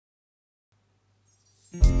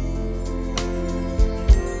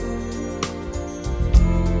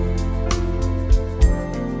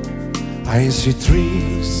I see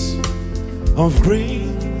trees of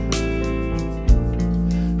green,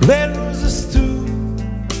 red roses too.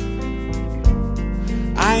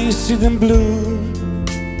 I see them blue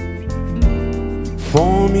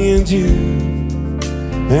for me and you.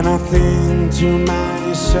 And I think to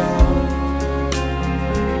myself,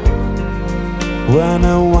 what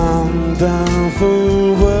a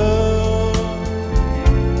wonderful world.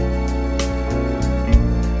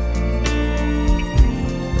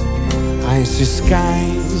 I see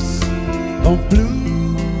skies of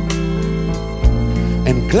blue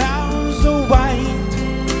and clouds of white,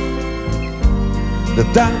 the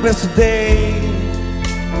dark blessed day,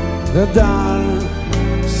 the dark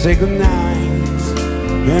say goodnight.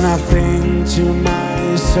 And I think to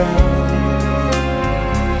myself,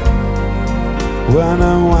 what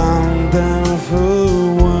a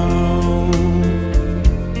wonderful world.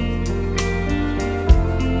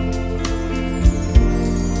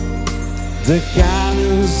 The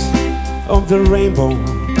colors of the rainbow,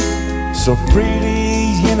 so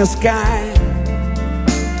pretty in the sky,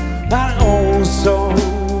 but also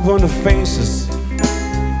on the faces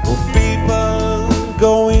of people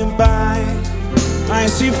going by. I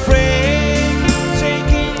see friends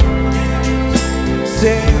shaking hands,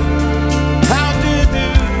 saying, how do you do?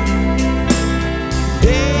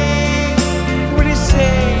 They really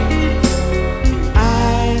say,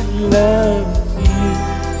 I love you.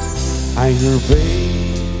 I hear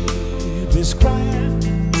babies crying,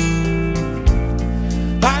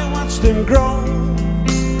 I watch them grow.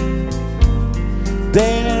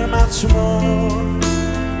 They're much more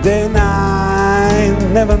than I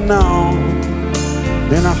never know.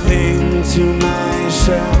 Then I think to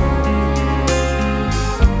myself,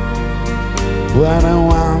 what a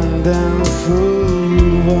wonderful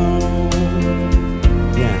world.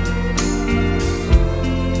 Yeah.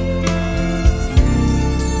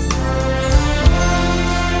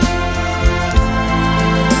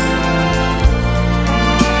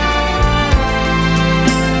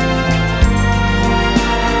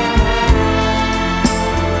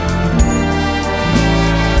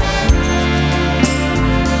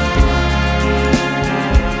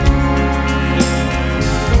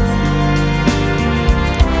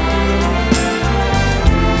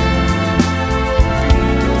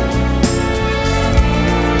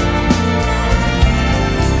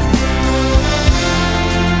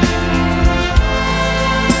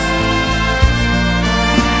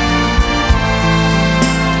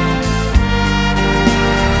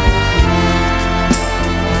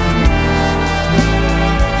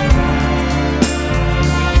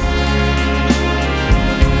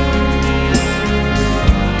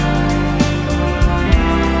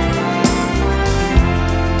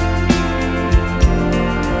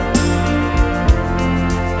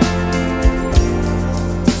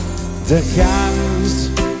 The colors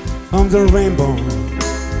of the rainbow,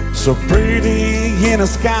 so pretty in the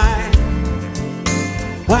sky,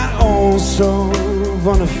 but also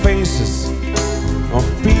on the faces of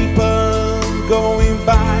people going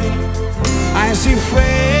by. I see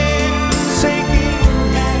friends shaking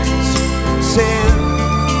hands, saying,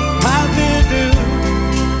 how do you do?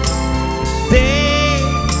 They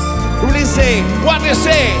really say what they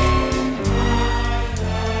say.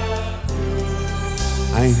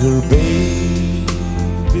 I hear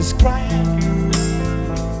babies crying,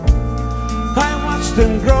 I watch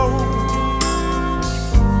them grow.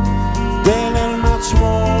 They learn much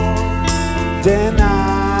more than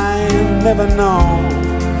I never know.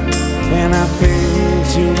 And I think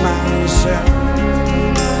to myself,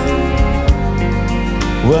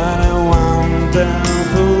 what a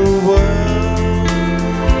wonderful world.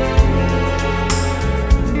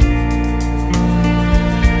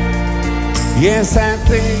 Yes, I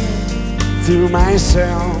think to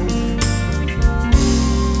myself,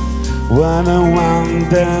 what a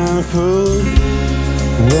wonderful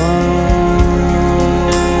world.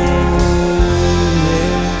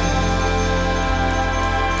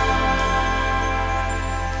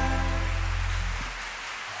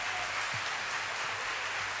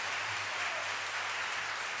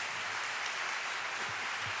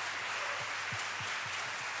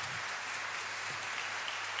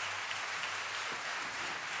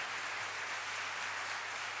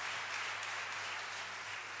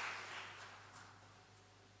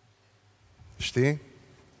 Știi?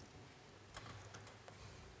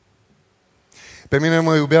 Pe mine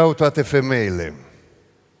mă iubeau toate femeile.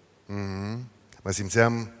 Mă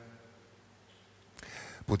simțeam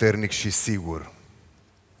puternic și sigur.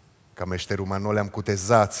 Ca meșterul Manole am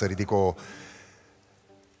cutezat să ridic o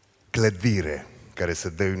clădire care să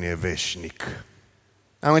dăinuie veșnic.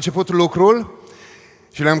 Am început lucrul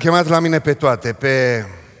Și le-am chemat la mine pe toate, pe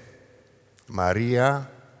Maria,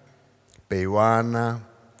 pe Ioana,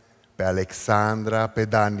 pe Alexandra, pe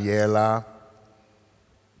Daniela,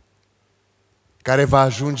 care va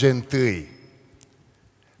ajunge întâi.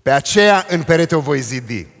 Pe aceea în perete o voi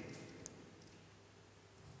zidi.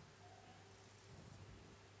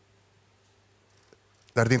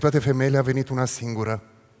 Dar din toate femeile a venit una singură.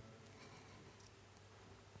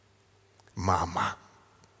 Mama.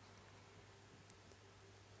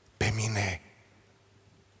 Pe mine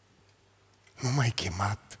nu m-ai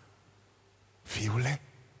chemat, fiule?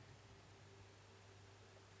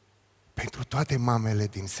 Pentru toate mamele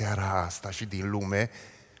din seara asta și din lume,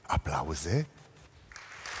 aplauze.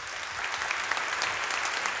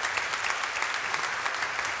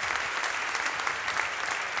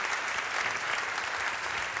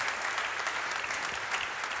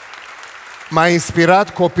 M-a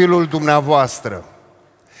inspirat copilul dumneavoastră.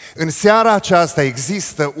 În seara aceasta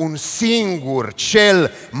există un singur,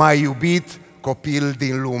 cel mai iubit copil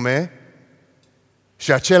din lume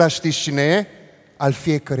și acela știți cine e? Al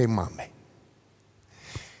fiecărei mame.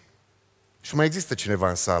 Și mai există cineva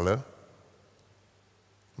în sală?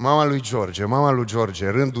 Mama lui George,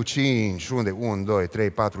 rândul 5, unde? 1, 2, 3,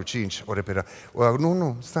 4, 5, o repera.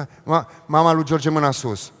 Nu, stai. Mama lui George, mâna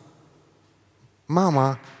sus.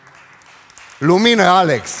 Mama. Lumină,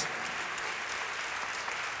 Alex.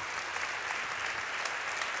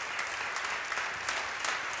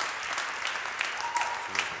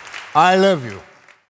 I love you.